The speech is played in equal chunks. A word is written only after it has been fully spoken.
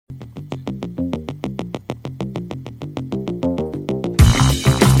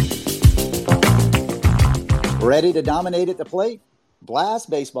Ready to dominate at the plate? Blast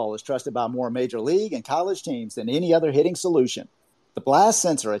Baseball is trusted by more major league and college teams than any other hitting solution. The Blast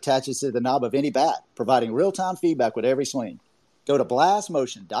sensor attaches to the knob of any bat, providing real-time feedback with every swing. Go to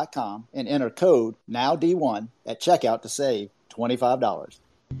blastmotion.com and enter code NOWD1 at checkout to save $25.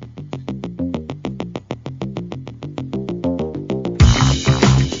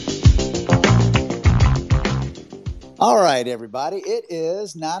 All right, everybody, it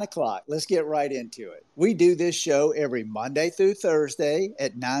is 9 o'clock. Let's get right into it. We do this show every Monday through Thursday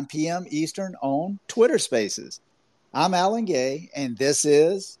at 9 p.m. Eastern on Twitter Spaces. I'm Alan Gay, and this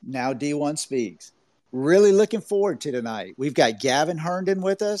is Now D1 Speaks. Really looking forward to tonight. We've got Gavin Herndon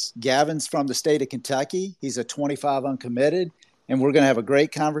with us. Gavin's from the state of Kentucky. He's a 25 uncommitted, and we're going to have a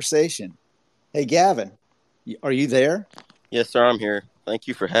great conversation. Hey, Gavin, are you there? Yes, sir, I'm here. Thank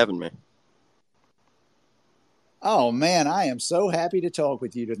you for having me. Oh, man, I am so happy to talk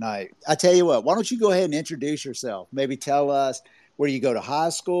with you tonight. I tell you what, why don't you go ahead and introduce yourself? Maybe tell us where you go to high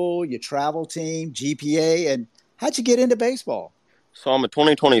school, your travel team, GPA, and how'd you get into baseball? So I'm a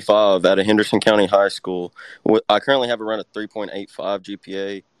 2025 out of Henderson County High School. I currently have around a 3.85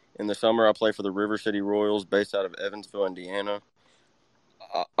 GPA. In the summer, I play for the River City Royals based out of Evansville, Indiana.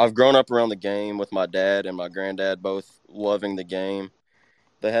 I've grown up around the game with my dad and my granddad both loving the game.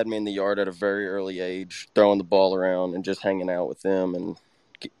 They had me in the yard at a very early age, throwing the ball around and just hanging out with them,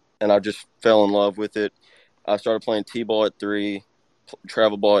 and I just fell in love with it. I started playing T-ball at 3,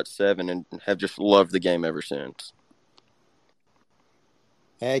 travel ball at 7, and have just loved the game ever since.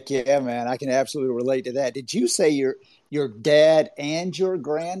 Heck yeah, man. I can absolutely relate to that. Did you say your dad and your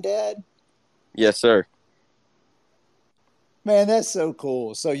granddad? Yes, sir. Man, that's so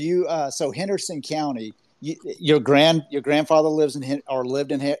cool. So so Henderson County, your grandfather lived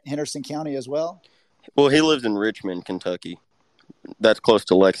in Henderson County as well? Well, he lives in Richmond, Kentucky. That's close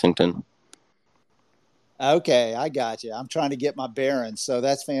to Lexington. Okay, I got you. I'm trying to get my bearings. So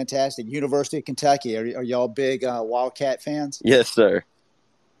that's fantastic. University of Kentucky. Are y'all big Wildcat fans? Yes, sir.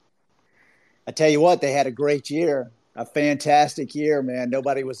 I tell you what, they had a great year, a fantastic year, man.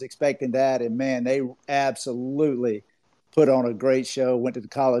 Nobody was expecting that. And, man, they absolutely put on a great show, went to the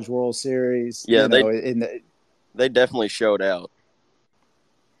College World Series. Yeah, they definitely showed out.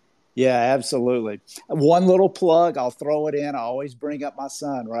 Yeah, absolutely. One little plug, I'll throw it in. I always bring up my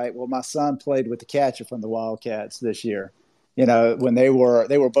son, right? Well, my son played with the catcher from the Wildcats this year. You know, when they were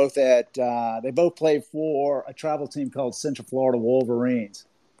both they both played for a travel team called Central Florida Wolverines.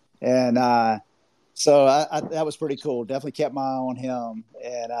 And so that was pretty cool. Definitely kept my eye on him.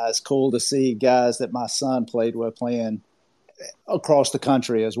 And it's cool to see guys that my son played with playing across the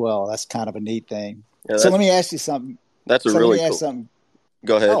country as well. That's kind of a neat thing. Yeah, so let me ask you something. That's really cool.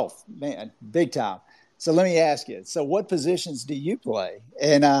 Go ahead. Oh, man, big time. So let me ask you. So what positions do you play?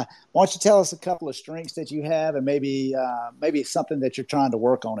 And why don't you tell us a couple of strengths that you have and maybe something that you're trying to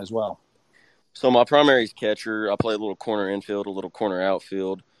work on as well? So my primary is catcher. I play a little corner infield, a little corner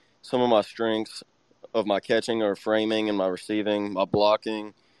outfield. Some of my strengths of my catching are framing and my receiving, my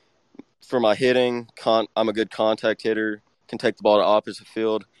blocking. For my hitting, I'm a good contact hitter, can take the ball to opposite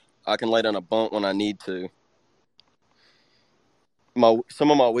field. I can lay down a bunt when I need to. Some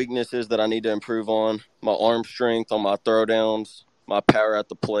of my weaknesses that I need to improve on, my arm strength on my throwdowns, my power at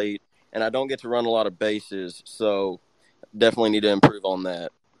the plate, and I don't get to run a lot of bases, so definitely need to improve on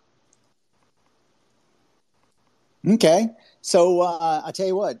that. Okay. So I tell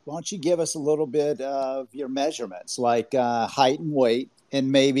you what, why don't you give us a little bit of your measurements, like height and weight,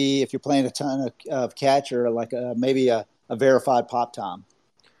 and maybe if you're playing a ton of catcher, like maybe a verified pop time.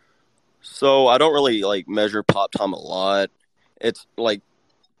 So I don't really measure pop time a lot. It's like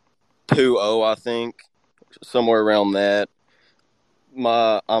 2.0, I think, somewhere around that.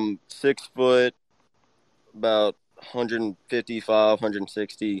 I'm 6 foot, about 155,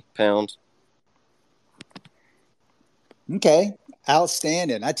 160 pounds. Okay,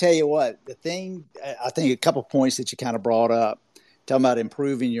 outstanding. I tell you what, I think a couple points that you kind of brought up, talking about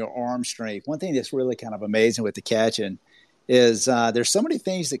improving your arm strength. One thing that's really kind of amazing with the catching is there's so many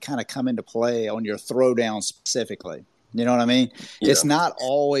things that kind of come into play on your throwdown specifically. You know what I mean? Yeah. It's not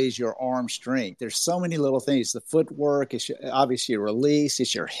always your arm strength. There's so many little things. The footwork, it's obviously your release,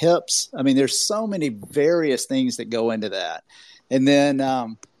 it's your hips. I mean, there's so many various things that go into that. And then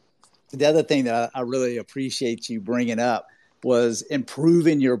the other thing that I really appreciate you bringing up was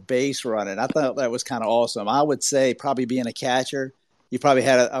improving your base running. I thought that was kind of awesome. I would say probably being a catcher, you probably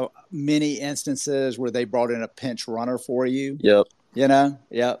had many instances where they brought in a pinch runner for you. Yep. You know?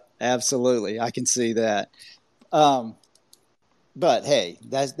 Yep, absolutely. I can see that. But hey,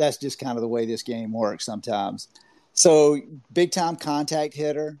 that's just kind of the way this game works sometimes. So big time contact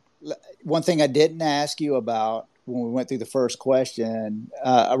hitter. one thing I didn't ask you about when we went through the first question,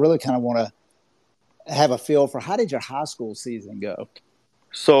 I really kind of want to have a feel for how did your high school season go?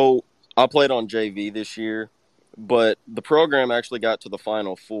 So I played on JV this year, but the program actually got to the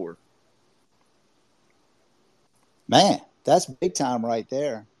Final Four. Man, that's big time right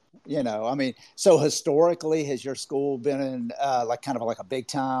there. I mean, so historically, has your school been in like kind of like a big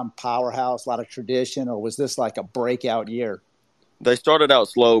time powerhouse, a lot of tradition, or was this like a breakout year? They started out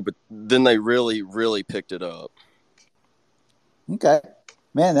slow, but then they really, really picked it up. Okay.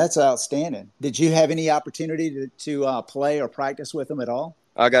 Man, that's outstanding. Did you have any opportunity to play or practice with them at all?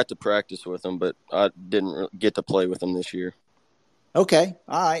 I got to practice with them, but I didn't get to play with them this year. Okay.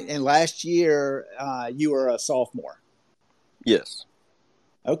 All right. And last year, you were a sophomore. Yes.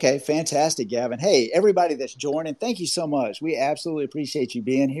 Okay. Fantastic, Gavin. Hey, everybody that's joining, thank you so much. We absolutely appreciate you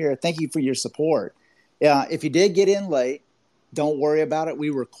being here. Thank you for your support. If you did get in late, don't worry about it. We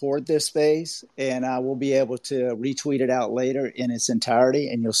record this space, and we'll be able to retweet it out later in its entirety,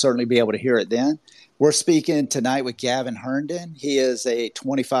 and you'll certainly be able to hear it then. We're speaking tonight with Gavin Herndon. He is a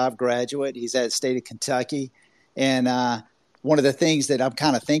 25 graduate. He's at the state of Kentucky. And one of the things that I'm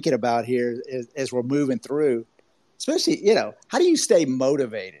kind of thinking about here is as we're moving through, especially, how do you stay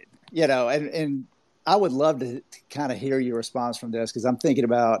motivated? And I would love to kind of hear your response from this because I'm thinking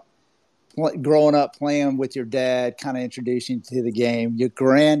about growing up playing with your dad, kind of introducing you to the game, your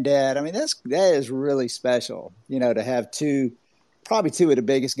granddad. I mean, that is really special, to have probably two of the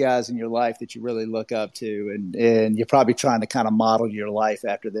biggest guys in your life that you really look up to. And you're probably trying to kind of model your life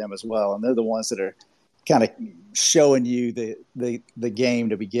after them as well. And they're the ones that are kind of showing you the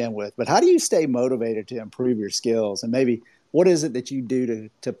game to begin with. But how do you stay motivated to improve your skills? And maybe what is it that you do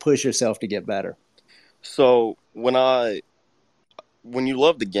to push yourself to get better? So when you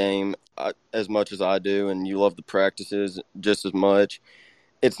love the game as much as I do, and you love the practices just as much,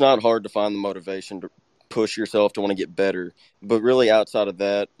 it's not hard to find the motivation to push yourself to want to get better. But really, outside of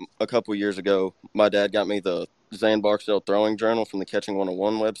that, a couple years ago, my dad got me the Zan Barksdale Throwing Journal from the Catching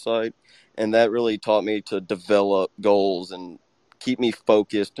 101 website, and that really taught me to develop goals and keep me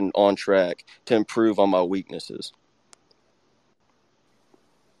focused and on track to improve on my weaknesses.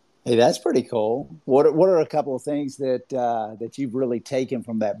 Hey, that's pretty cool. What are a couple of things that you've really taken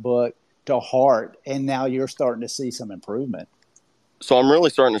from that book to heart, and now you're starting to see some improvement? So I'm really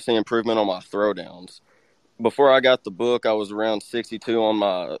starting to see improvement on my throwdowns. Before I got the book, I was around 62 on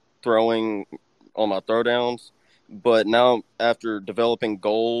my throwdowns, but now after developing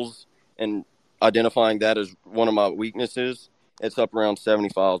goals and identifying that as one of my weaknesses, it's up around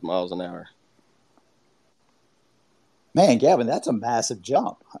 75 miles an hour. Man, Gavin, that's a massive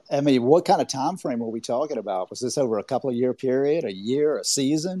jump. I mean, what kind of time frame are we talking about? Was this over a couple of year period, a year, a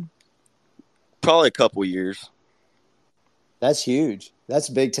season? Probably a couple years. That's huge. That's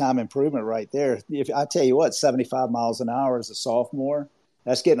big time improvement right there. If I tell you what, 75 miles an hour as a sophomore,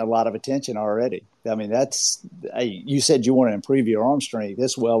 that's getting a lot of attention already. I mean, you said you want to improve your arm strength.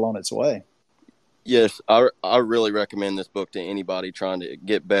 It's well on its way. Yes, I really recommend this book to anybody trying to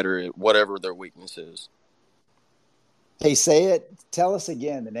get better at whatever their weakness is. Hey, say it. Tell us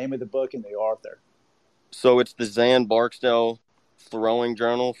again the name of the book and the author. So it's the Zan Barksdale Throwing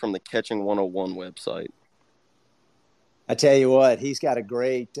Journal from the Catching 101 website. I tell you what, he's got a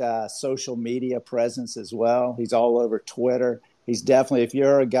great social media presence as well. He's all over Twitter. He's definitely, if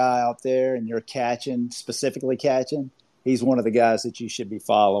you're a guy out there and you're specifically catching, he's one of the guys that you should be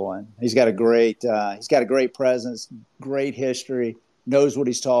following. He's got a great presence, great history, knows what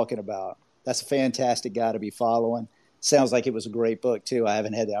he's talking about. That's a fantastic guy to be following. Sounds like it was a great book, too. I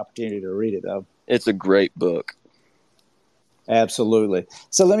haven't had the opportunity to read it, though. It's a great book. Absolutely.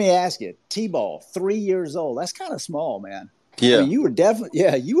 So let me ask you, T-ball, 3 years old. That's kind of small, man. Yeah. I mean, you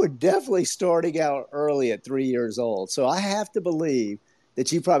were definitely starting out early at 3 years old. So I have to believe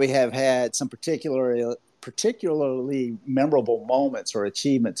that you probably have had some particularly memorable moments or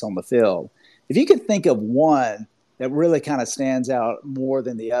achievements on the field. If you could think of one that really kind of stands out more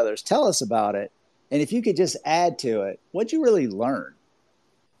than the others, tell us about it. And if you could just add to it, what'd you really learn?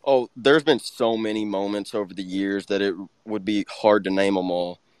 Oh, there's been so many moments over the years that it would be hard to name them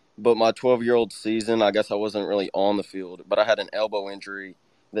all. But my 12-year-old season, I guess I wasn't really on the field, but I had an elbow injury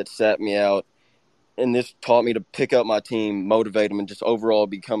that sat me out. And this taught me to pick up my team, motivate them, and just overall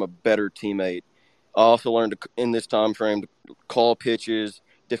become a better teammate. I also learned in this time frame to call pitches,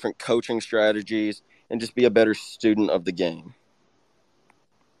 different coaching strategies, and just be a better student of the game.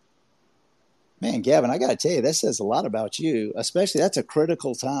 Man, Gavin, I got to tell you, that says a lot about you, especially that's a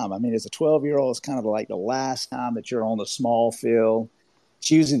critical time. I mean, as a 12-year-old, it's kind of like the last time that you're on the small field.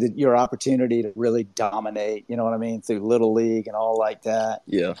 choosing your opportunity to really dominate, you know what I mean, through Little League and all like that.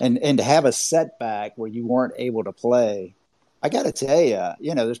 Yeah. And to have a setback where you weren't able to play, I got to tell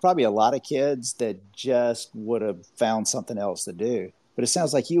you, there's probably a lot of kids that just would have found something else to do. But it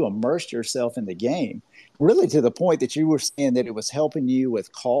sounds like you immersed yourself in the game, really to the point that you were saying that it was helping you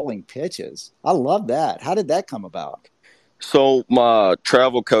with calling pitches. I love that. How did that come about? So my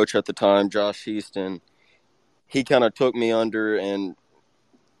travel coach at the time, Josh Easton, he kind of took me under, and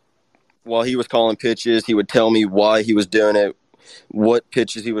while he was calling pitches, he would tell me why he was doing it, what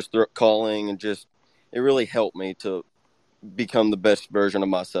pitches he was calling, and just it really helped me to become the best version of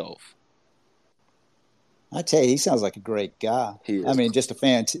myself. I tell you, he sounds like a great guy. He I is. mean, just a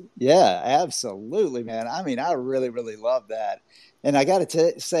fan. Yeah, absolutely, man. I mean, I really, really love that. And I got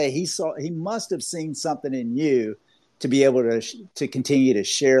to say, he must have seen something in you to be able to continue to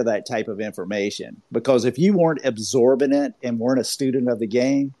share that type of information. Because if you weren't absorbing it and weren't a student of the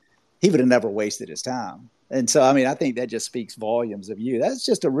game, he would have never wasted his time. And so, I mean, I think that just speaks volumes of you. That's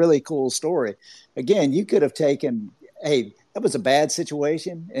just a really cool story. Again, you could have taken, hey, that was a bad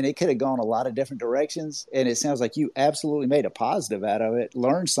situation and it could have gone a lot of different directions. And it sounds like you absolutely made a positive out of it,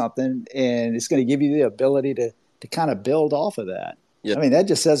 learned something, and it's going to give you the ability to kind of build off of that. Yeah. I mean, that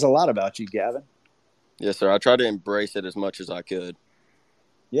just says a lot about you, Gavin. Yes, sir. I tried to embrace it as much as I could.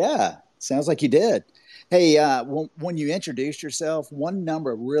 Yeah, sounds like you did. Hey, when you introduced yourself, one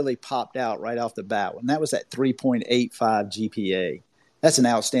number really popped out right off the bat, and that was that 3.85 GPA. That's an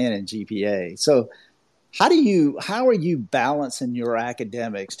outstanding GPA. So how are you balancing your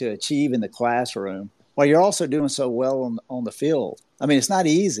academics to achieve in the classroom while you're also doing so well on the field? I mean, it's not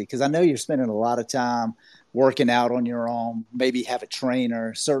easy because I know you're spending a lot of time working out on your own, maybe have a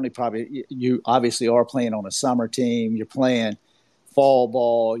trainer. Certainly, probably you obviously are playing on a summer team. You're playing fall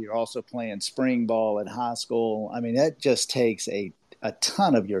ball. You're also playing spring ball in high school. I mean, that just takes a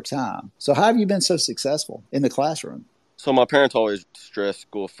ton of your time. So how have you been so successful in the classroom? So my parents always stressed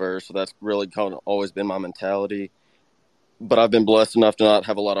school first, so that's really kind of always been my mentality. But I've been blessed enough to not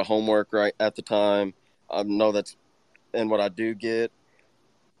have a lot of homework right at the time. I know that's, and what I do get,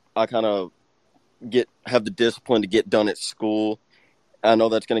 I kind of have the discipline to get done at school. I know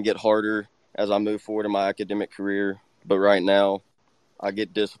that's going to get harder as I move forward in my academic career, but right now I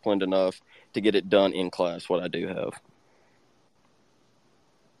get disciplined enough to get it done in class, what I do have.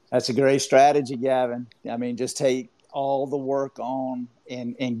 That's a great strategy, Gavin. I mean, just take all the work on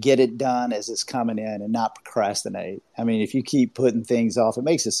and get it done as it's coming in and not procrastinate. I mean, if you keep putting things off, it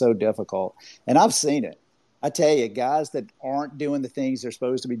makes it so difficult. And I've seen it. I tell you, guys that aren't doing the things they're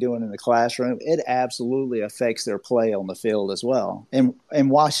supposed to be doing in the classroom, it absolutely affects their play on the field as well. And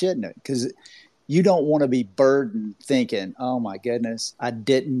why shouldn't it? Because you don't want to be burdened thinking, oh, my goodness, I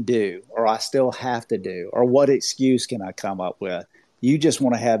didn't do, or I still have to do, or what excuse can I come up with? You just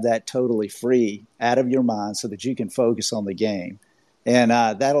want to have that totally free out of your mind so that you can focus on the game. And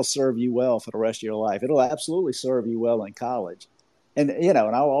that'll serve you well for the rest of your life. It'll absolutely serve you well in college. And, and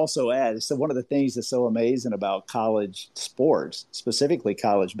I'll also add, so one of the things that's so amazing about college sports, specifically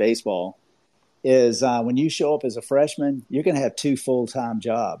college baseball, is when you show up as a freshman, you're going to have 2 full-time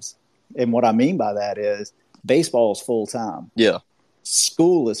jobs. And what I mean by that is baseball is full-time. Yeah.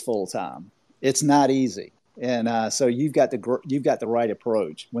 School is full-time. It's not easy. And so you've got the right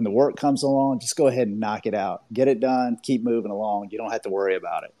approach. When the work comes along, just go ahead and knock it out. Get it done. Keep moving along. You don't have to worry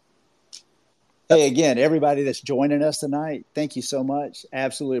about it. Hey, again, everybody that's joining us tonight, thank you so much.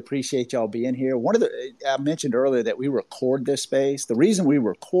 Absolutely appreciate y'all being here. I mentioned earlier that we record this space. The reason we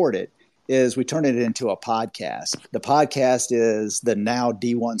record it is we turn it into a podcast. The podcast is the Now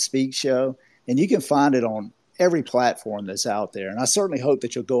D1 Speak Show, and you can find it on every platform that's out there. And I certainly hope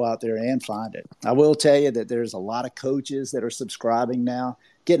that you'll go out there and find it. I will tell you that there's a lot of coaches that are subscribing now,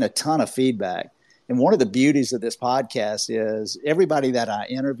 getting a ton of feedback. And one of the beauties of this podcast is everybody that I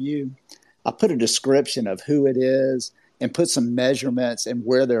interview, I put a description of who it is and put some measurements and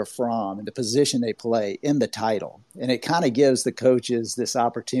where they're from and the position they play in the title. And it kind of gives the coaches this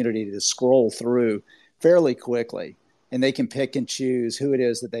opportunity to scroll through fairly quickly. And they can pick and choose who it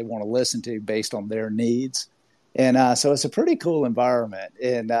is that they want to listen to based on their needs. And so it's a pretty cool environment.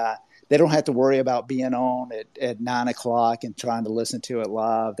 And they don't have to worry about being on at 9 o'clock and trying to listen to it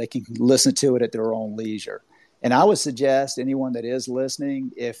live. They can listen to it at their own leisure. And I would suggest anyone that is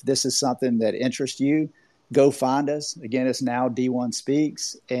listening, if this is something that interests you, go find us. Again, it's Now D1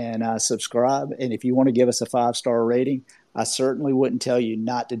 Speaks, and subscribe. And if you want to give us a 5-star rating, I certainly wouldn't tell you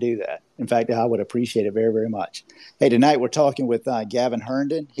not to do that. In fact, I would appreciate it very, very much. Hey, tonight we're talking with Gavin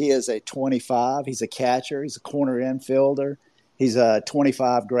Herndon. He is a 25. He's a catcher. He's a corner infielder. He's a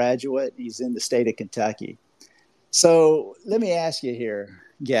 25 graduate. He's in the state of Kentucky. So let me ask you here,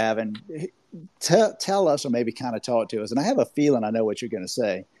 Gavin. Tell us, or maybe kind of talk to us. And I have a feeling I know what you're going to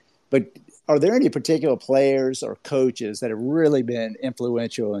say, but are there any particular players or coaches that have really been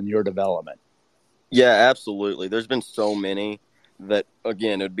influential in your development? Yeah, absolutely. There's been so many that,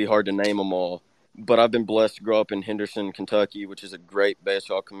 again, it'd be hard to name them all. But I've been blessed to grow up in Henderson, Kentucky, which is a great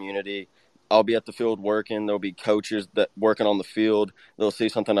baseball community. I'll be at the field working. There'll be coaches that working on the field. They'll see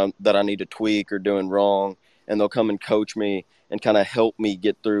something that I need to tweak or doing wrong, and they'll come and coach me and kind of help me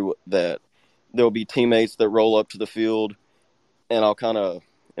get through that. There'll be teammates that roll up to the field, and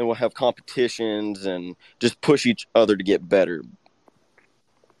we'll have competitions and just push each other to get better.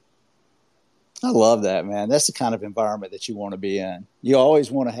 I love that, man. That's the kind of environment that you want to be in. You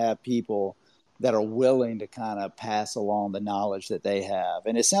always want to have people that are willing to kind of pass along the knowledge that they have.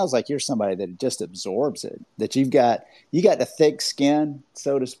 And it sounds like you're somebody that just absorbs it, that you got the thick skin,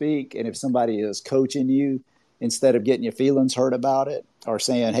 so to speak. And if somebody is coaching you, instead of getting your feelings hurt about it or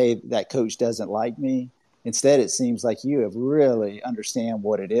saying, hey, that coach doesn't like me, instead it seems like you have really understand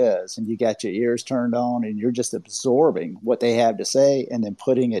what it is and you got your ears turned on and you're just absorbing what they have to say and then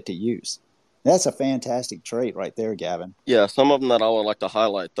putting it to use. That's a fantastic trait right there, Gavin. Yeah, some of them that I would like to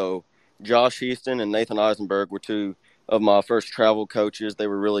highlight, though. Josh Easton and Nathan Eisenberg were two of my first travel coaches. They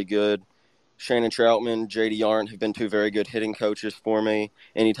were really good. Shannon Troutman, J.D. Arndt have been two very good hitting coaches for me.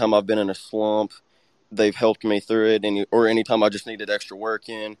 Anytime I've been in a slump, they've helped me through it, or anytime I just needed extra work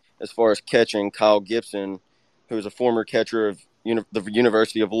in. As far as catching, Kyle Gibson, who is a former catcher of the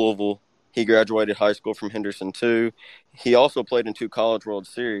University of Louisville, he graduated high school from Henderson, too. He also played in two College World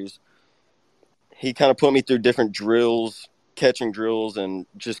Series. He kind of put me through different drills, catching drills, and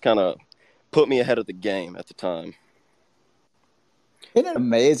just kind of put me ahead of the game at the time. Isn't it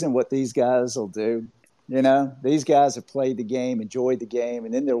amazing what these guys will do? You know, these guys have played the game, enjoyed the game,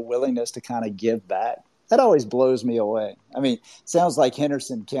 and then their willingness to kind of give back. That always blows me away. I mean, sounds like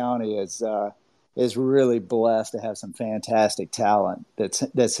Henderson County is really blessed to have some fantastic talent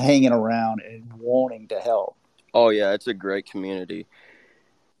that's hanging around and wanting to help. Oh, yeah, it's a great community.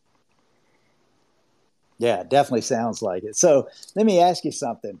 Yeah, definitely sounds like it. So let me ask you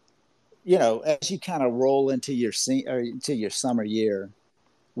something. You know, as you kind of roll into into your summer year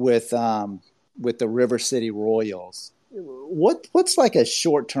with the River City Royals, what's like a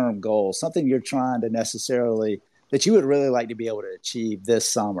short term goal, something you're trying to necessarily that you would really like to be able to achieve this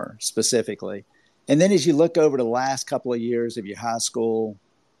summer specifically, and then as you look over the last couple of years of your high school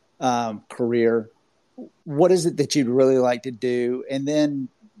career, what is it that you'd really like to do, and then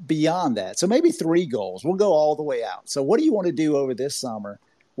beyond that, so maybe three goals. We'll go all the way out. So, what do you want to do over this summer?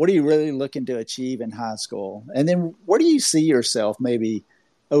 What are you really looking to achieve in high school? And then where do you see yourself maybe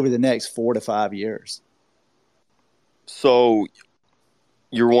over the next 4 to 5 years? So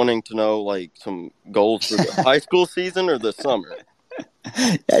you're wanting to know like some goals for the high school season or the summer?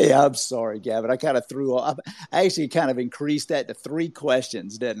 Hey, I'm sorry, Gavin. I kind of threw off. I actually kind of increased that to three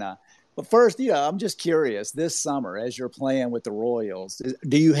questions, didn't I? But first, I'm just curious. This summer, as you're playing with the Royals,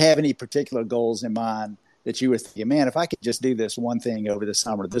 do you have any particular goals in mind that you were thinking, man, if I could just do this one thing over the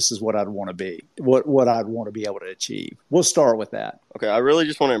summer, this is what I'd want to be, what I'd want to be able to achieve? We'll start with that. Okay, I really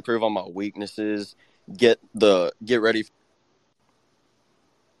just want to improve on my weaknesses, get ready,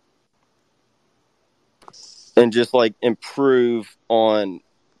 and just like improve on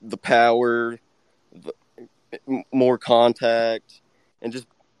the power, more contact, and just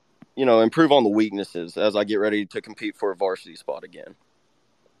improve on the weaknesses as I get ready to compete for a varsity spot again.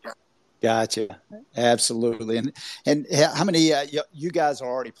 Gotcha. Absolutely. And how many you guys are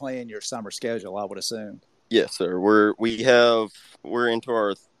already playing your summer schedule, I would assume? Yes, sir. We're into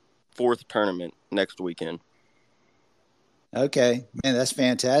our fourth tournament next weekend. Okay, man, that's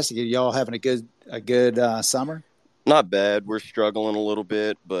fantastic. Are y'all having a good summer? Not bad. We're struggling a little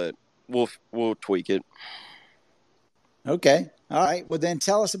bit, but we'll tweak it. Okay. All right. Well, then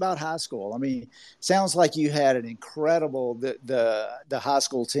tell us about high school. I mean, sounds like you had an incredible the high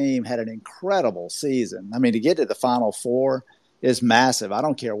school team had an incredible season. I mean, to get to the Final Four is massive. I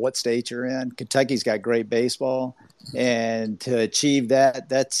don't care what state you're in. Kentucky's got great baseball, and to achieve that,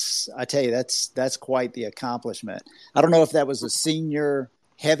 I tell you, that's quite the accomplishment. I don't know if that was a senior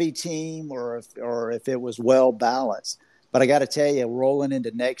heavy team or if it was well balanced, but I got to tell you, rolling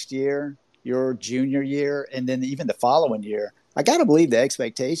into next year, your junior year, and then even the following year, I got to believe the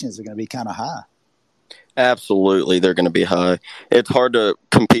expectations are going to be kind of high. Absolutely, they're going to be high. It's hard to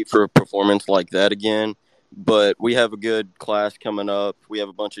compete for a performance like that again, but we have a good class coming up. We have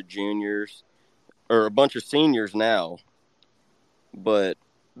a bunch of juniors, or a bunch of seniors now, but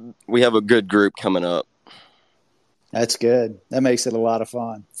we have a good group coming up. That's good. That makes it a lot of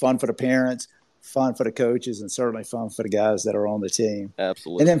fun. Fun for the parents, fun for the coaches and certainly fun for the guys that are on the team.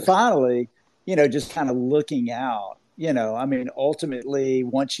 Absolutely. And then finally, just kind of looking out, ultimately,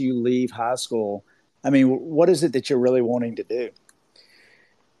 once you leave high school, what is it that you're really wanting to do?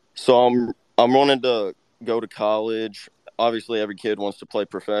 So I'm wanting to go to college. Obviously, every kid wants to play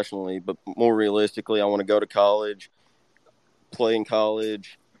professionally, but more realistically, I want to go to college, play in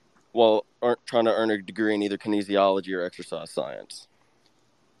college, while trying to earn a degree in either kinesiology or exercise science.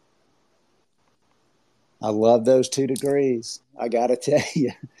 I love those 2 degrees. I got to tell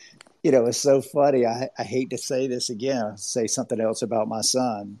you, it's so funny. I hate to say this again. I'll say something else about my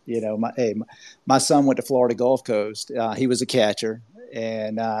son. My son went to Florida Gulf Coast. He was a catcher,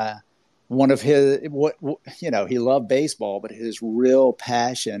 and one of his, he loved baseball, but his real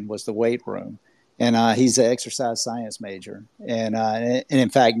passion was the weight room. And he's an exercise science major. And in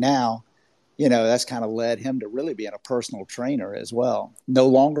fact, now, that's kind of led him to really being a personal trainer as well. No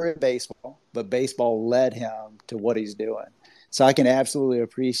longer in baseball, but baseball led him to what he's doing. So I can absolutely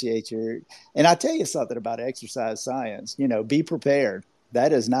appreciate and I'll tell you something about exercise science, be prepared.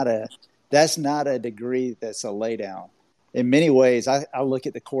 That's not a degree that's a lay down. In many ways, I look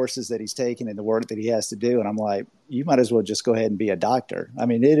at the courses that he's taking and the work that he has to do, and I'm like, you might as well just go ahead and be a doctor.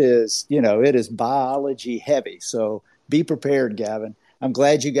 It is biology heavy. So be prepared, Gavin. I'm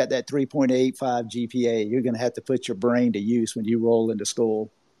glad you got that 3.85 GPA. You're going to have to put your brain to use when you roll into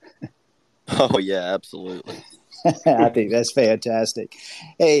school. Oh, yeah, absolutely. I think that's fantastic.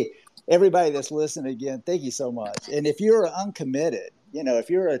 Hey, everybody that's listening again, thank you so much. And if you're uncommitted, if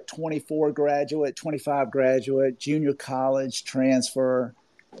you're a 24 graduate, 25 graduate, junior college transfer,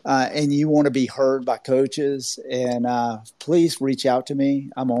 and you want to be heard by coaches, and please reach out to me.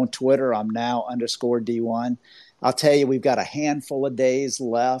 I'm on Twitter. I'm now_D1. I'll tell you, we've got a handful of days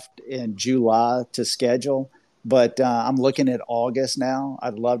left in July to schedule, but I'm looking at August now.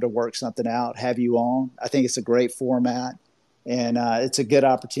 I'd love to work something out, have you on. I think it's a great format, and it's a good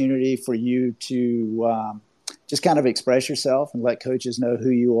opportunity for you to just kind of express yourself and let coaches know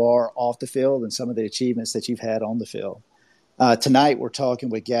who you are off the field and some of the achievements that you've had on the field. Tonight, we're talking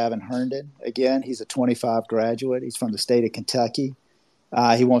with Gavin Herndon. Again, he's a 25 graduate. He's from the state of Kentucky.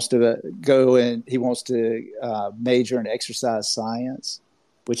 He wants to major in exercise science,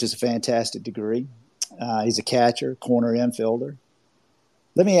 which is a fantastic degree. He's a catcher, corner infielder.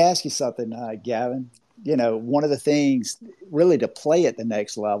 Let me ask you something, Gavin. One of the things really to play at the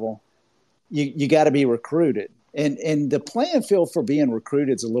next level, you got to be recruited. And the playing field for being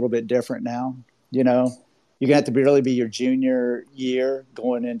recruited is a little bit different now. You're going to have to really be your junior year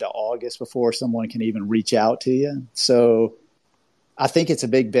going into August before someone can even reach out to you. So I think it's a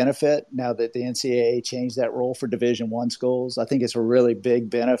big benefit now that the NCAA changed that rule for Division I schools. I think it's a really big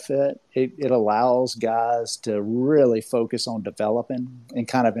benefit. It allows guys to really focus on developing and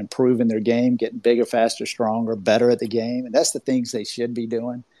kind of improving their game, getting bigger, faster, stronger, better at the game. And that's the things they should be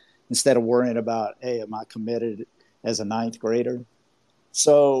doing instead of worrying about, hey, am I committed as a ninth grader?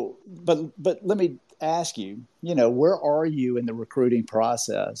 So, but let me ask you, where are you in the recruiting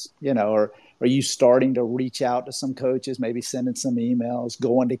process? Or are you starting to reach out to some coaches, maybe sending some emails,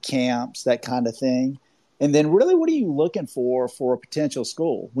 going to camps, that kind of thing? And then really, what are you looking for a potential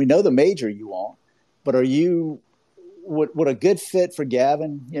school? We know the major you want, but would a good fit for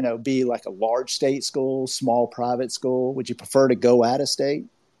Gavin, be like a large state school, small private school? Would you prefer to go out of state?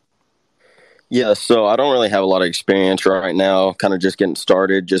 Yeah, so I don't really have a lot of experience right now, kind of just getting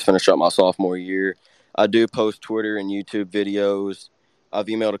started, just finished up my sophomore year. I do post Twitter and YouTube videos. I've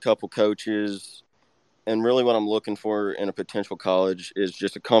emailed a couple coaches, and really what I'm looking for in a potential college is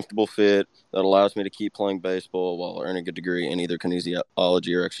just a comfortable fit that allows me to keep playing baseball while earning a degree in either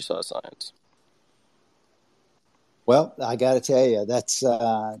kinesiology or exercise science. Well, I got to tell you,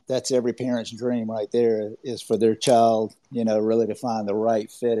 that's every parent's dream right there, is for their child, really to find the right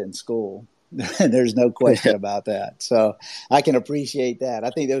fit in school. There's no question about that. So I can appreciate that.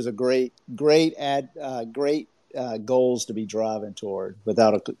 I think those are great goals to be driving toward,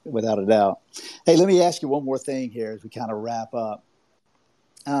 without a doubt. Hey, let me ask you one more thing here as we kind of wrap up.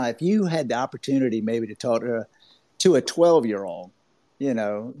 If you had the opportunity maybe to talk to a 12-year-old,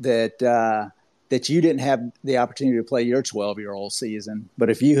 that you didn't have the opportunity to play your 12-year-old season, but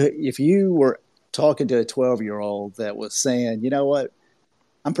if you were talking to a 12-year-old that was saying, you know what,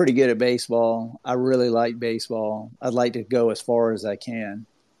 I'm pretty good at baseball. I really like baseball. I'd like to go as far as I can.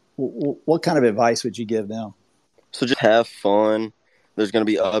 What kind of advice would you give them? So just have fun. There's going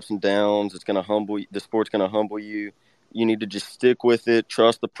to be ups and downs. It's going to humble you. The sport's going to humble you. You need to just stick with it.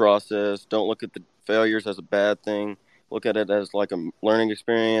 Trust the process. Don't look at the failures as a bad thing. Look at it as like a learning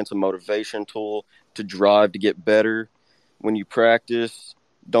experience, a motivation tool to drive to get better. When you practice,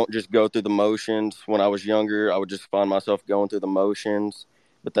 don't just go through the motions. When I was younger, I would just find myself going through the motions,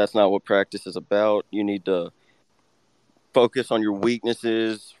 but that's not what practice is about. You need to focus on your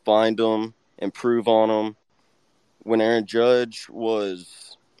weaknesses, find them, improve on them. When Aaron Judge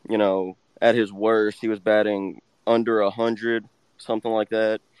was, at his worst, he was batting under 100, something like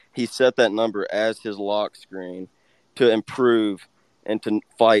that. He set that number as his lock screen to improve and to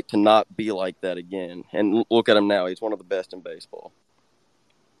fight to not be like that again. And look at him now. He's one of the best in baseball.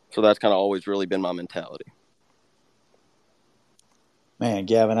 So that's kind of always really been my mentality. Man,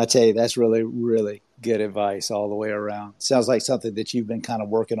 Gavin, I tell you, that's really, really good advice all the way around. Sounds like something that you've been kind of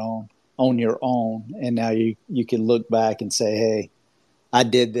working on your own. And now you can look back and say, hey, I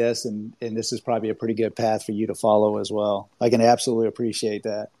did this, and this is probably a pretty good path for you to follow as well. I can absolutely appreciate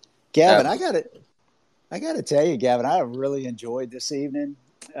that. Gavin, Absolutely. I got to tell you, Gavin, I really enjoyed this evening.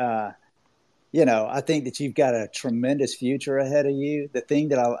 I think that you've got a tremendous future ahead of you. The thing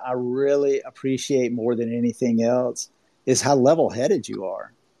that I really appreciate more than anything else is how level-headed you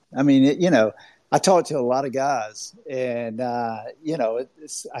are. I mean, I talk to a lot of guys, and I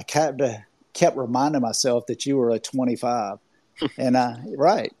kept reminding myself that you were a 25, and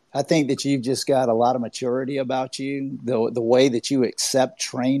right. I think that you've just got a lot of maturity about you. The way that you accept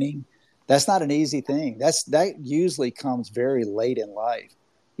training, that's not an easy thing. That usually comes very late in life,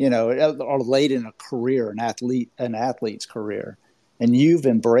 or late in a career, an athlete's career, and you've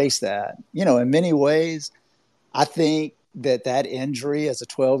embraced that. In many ways, I think that injury as a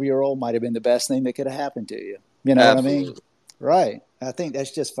 12-year-old might have been the best thing that could have happened to you. You know what I mean? Absolutely. Right. I think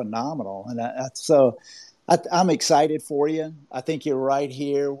that's just phenomenal. And I'm excited for you. I think you're right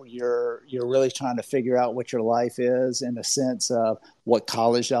here. You're really trying to figure out what your life is in the sense of what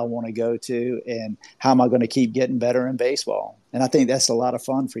college I want to go to and how am I going to keep getting better in baseball. And I think that's a lot of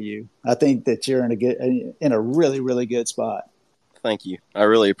fun for you. I think that you're in a really, really good spot. Thank you. I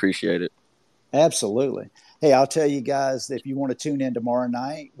really appreciate it. Absolutely. Hey, I'll tell you guys, if you want to tune in tomorrow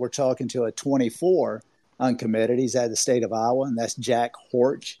night, we're talking to a 24 uncommitted. He's out of the state of Iowa, and that's Jack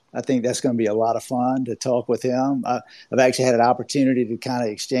Horch. I think that's going to be a lot of fun to talk with him. I've actually had an opportunity to kind of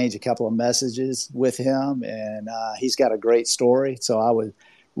exchange a couple of messages with him, and he's got a great story. So I would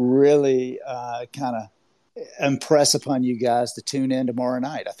really kind of impress upon you guys to tune in tomorrow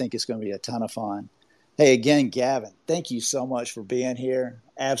night. I think it's going to be a ton of fun. Hey, again, Gavin, thank you so much for being here.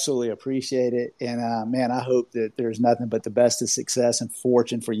 Absolutely appreciate it. And, man, I hope that there's nothing but the best of success and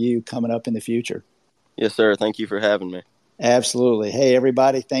fortune for you coming up in the future. Yes, sir. Thank you for having me. Absolutely. Hey,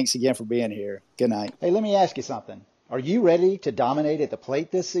 everybody, thanks again for being here. Good night. Hey, let me ask you something. Are you ready to dominate at the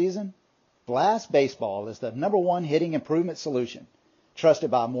plate this season? Blast Baseball is the #1 hitting improvement solution, trusted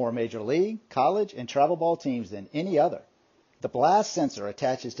by more major league, college, and travel ball teams than any other. The Blast sensor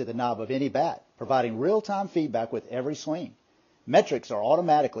attaches to the knob of any bat, providing real-time feedback with every swing. Metrics are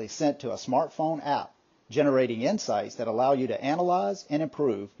automatically sent to a smartphone app, generating insights that allow you to analyze and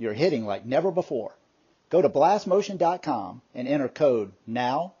improve your hitting like never before. Go to blastmotion.com and enter code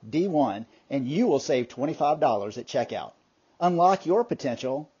NOWD1 and you will save $25 at checkout. Unlock your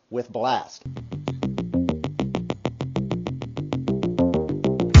potential with Blast.